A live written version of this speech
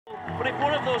But if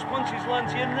one of those punches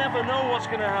lands, you never know what's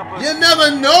going to happen. You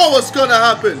never know what's going to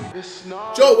happen.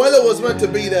 Joe Weller was meant to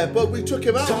be there, but we took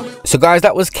him out. So guys,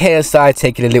 that was KSI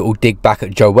taking a little dig back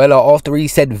at Joe Weller after he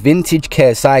said vintage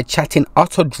KSI chatting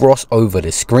utter dross over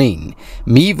the screen.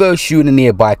 Me versus you in a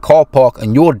nearby car park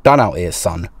and you're done out here,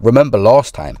 son. Remember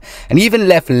last time. And he even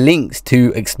left links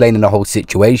to explaining the whole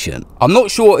situation. I'm not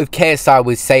sure if KSI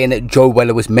was saying that Joe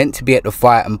Weller was meant to be at the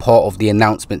fight and part of the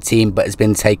announcement team but has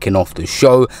been taken off the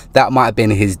show. That might have been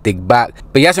his dig back,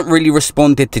 but he hasn't really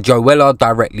responded to Joe Weller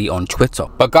directly on Twitter.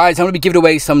 But guys, I'm going to be giving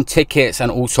away some tickets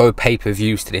and also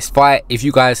pay-per-views to this fight. If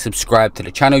you guys subscribe to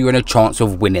the channel, you're in a chance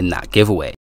of winning that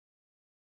giveaway.